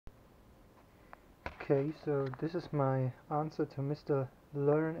Okay, so this is my answer to Mr.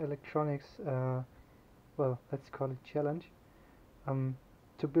 Learn Electronics, well, let's call it challenge,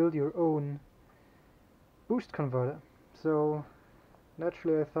 to build your own boost converter. So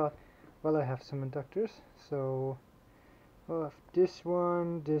naturally I thought, well, I have some inductors, so I'll have this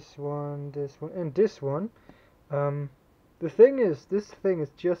one, this one, this one, and this one. The thing is, this thing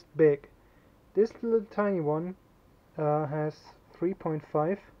is just big. This little tiny one has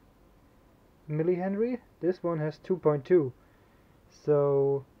 3.5 millihenry. This one has 2.2.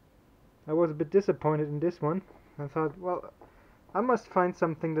 So I was a bit disappointed in this one. I thought, well, I must find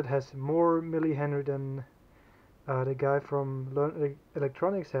something that has more millihenry than the guy from Learn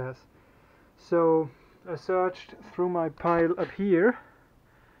Electronics has. So I searched through my pile up here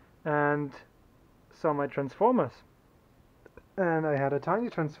and saw my transformers. And I had a tiny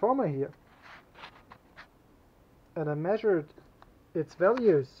transformer here. And I measured its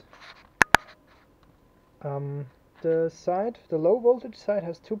values. The low voltage side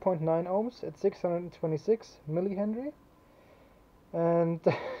has 2.9 ohms at 626 millihenry, and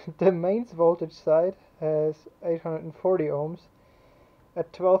the mains voltage side has 840 ohms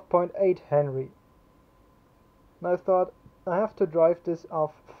at 12.8 Henry. And I thought, I have to drive this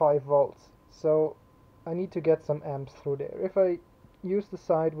off 5 volts, so I need to get some amps through there. If I use the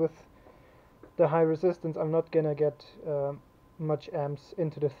side with the high resistance, I'm not gonna get much amps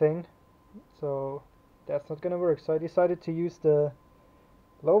into the thing, so that's not gonna work. So I decided to use the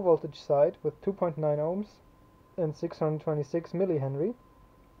low voltage side with 2.9 ohms and 626 millihenry,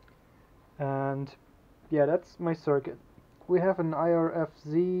 and yeah, that's my circuit. We have an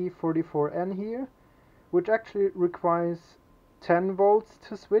IRFZ44N here, which actually requires 10 volts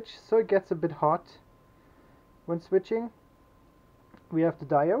to switch, so it gets a bit hot when switching. We have the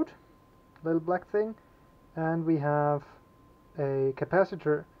diode, little black thing, and we have a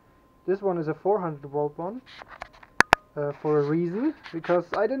capacitor. This one is a 400 volt one, for a reason, because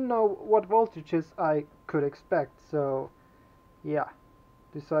I didn't know what voltages I could expect, so yeah,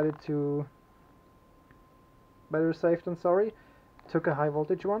 decided to, better safe than sorry, took a high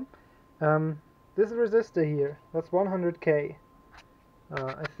voltage one. This resistor here, that's 100k.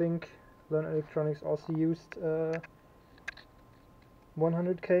 I think Learn Electronics also used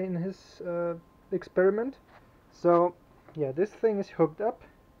 100k in his experiment. So yeah, this thing is hooked up.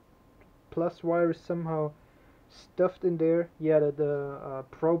 Plus wire is somehow stuffed in there. Yeah, the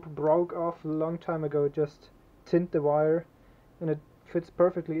probe broke off a long time ago. Just tinned the wire, and it fits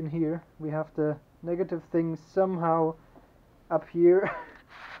perfectly in here. We have the negative thing somehow up here.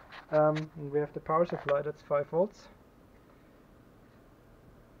 And we have the power supply, that's 5 volts.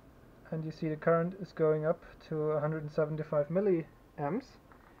 And you see the current is going up to 175 milliamps.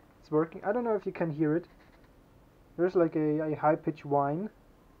 It's working. I don't know if you can hear it. There's like a high-pitched whine.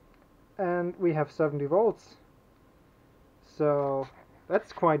 And we have 70 volts. So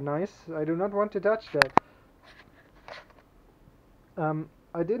that's quite nice. I do not want to touch that.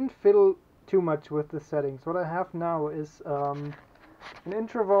 I didn't fiddle too much with the settings. What I have now is an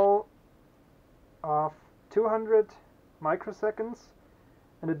interval of 200 microseconds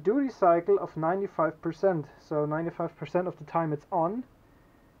and a duty cycle of 95%. So 95% of the time it's on,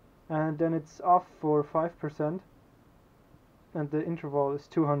 and then it's off for 5%. And the interval is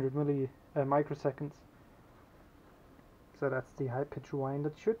 200 microseconds. So that's the high pitch whine.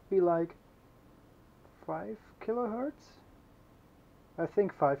 That should be like 5 kilohertz. I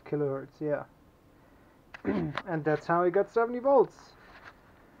think 5 kilohertz, yeah. And that's how I got 70 volts.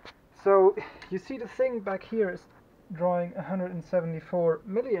 So you see the thing back here is drawing 174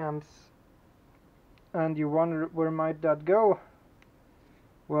 milliamps, and you wonder where might that go.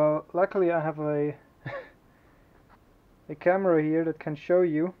 Well, luckily I have a camera here that can show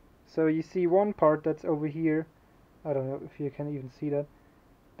you. So you see one part that's over here. I don't know if you can even see that.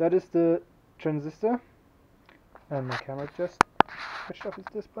 That is the transistor, and my camera just switched off its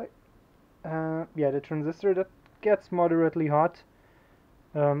display. Yeah, the transistor that gets moderately hot.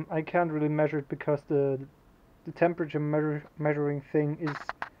 I can't really measure it because the temperature measuring thing is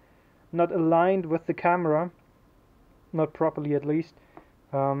not aligned with the camera, not properly at least.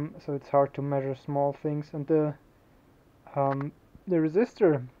 So it's hard to measure small things, and the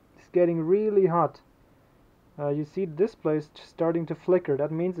resistor is getting really hot. You see the display is starting to flicker.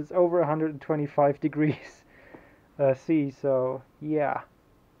 That means it's over 125 degrees C, so yeah.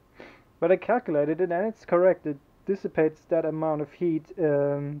 But I calculated it and it's correct. It dissipates that amount of heat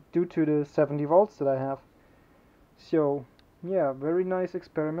due to the 70 volts that I have. So yeah, very nice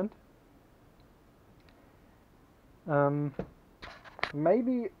experiment.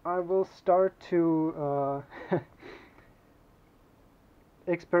 Maybe I will start to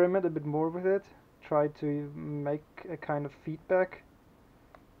experiment a bit more with it. try to make a kind of feedback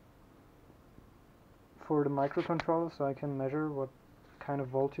for the microcontroller so I can measure what kind of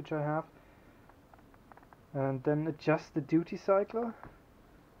voltage I have, and then adjust the duty cycle.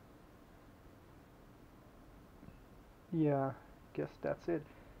 Yeah, guess that's it.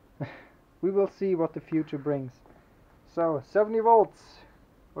 We will see what the future brings. So 70 volts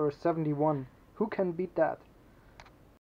or 71, who can beat that?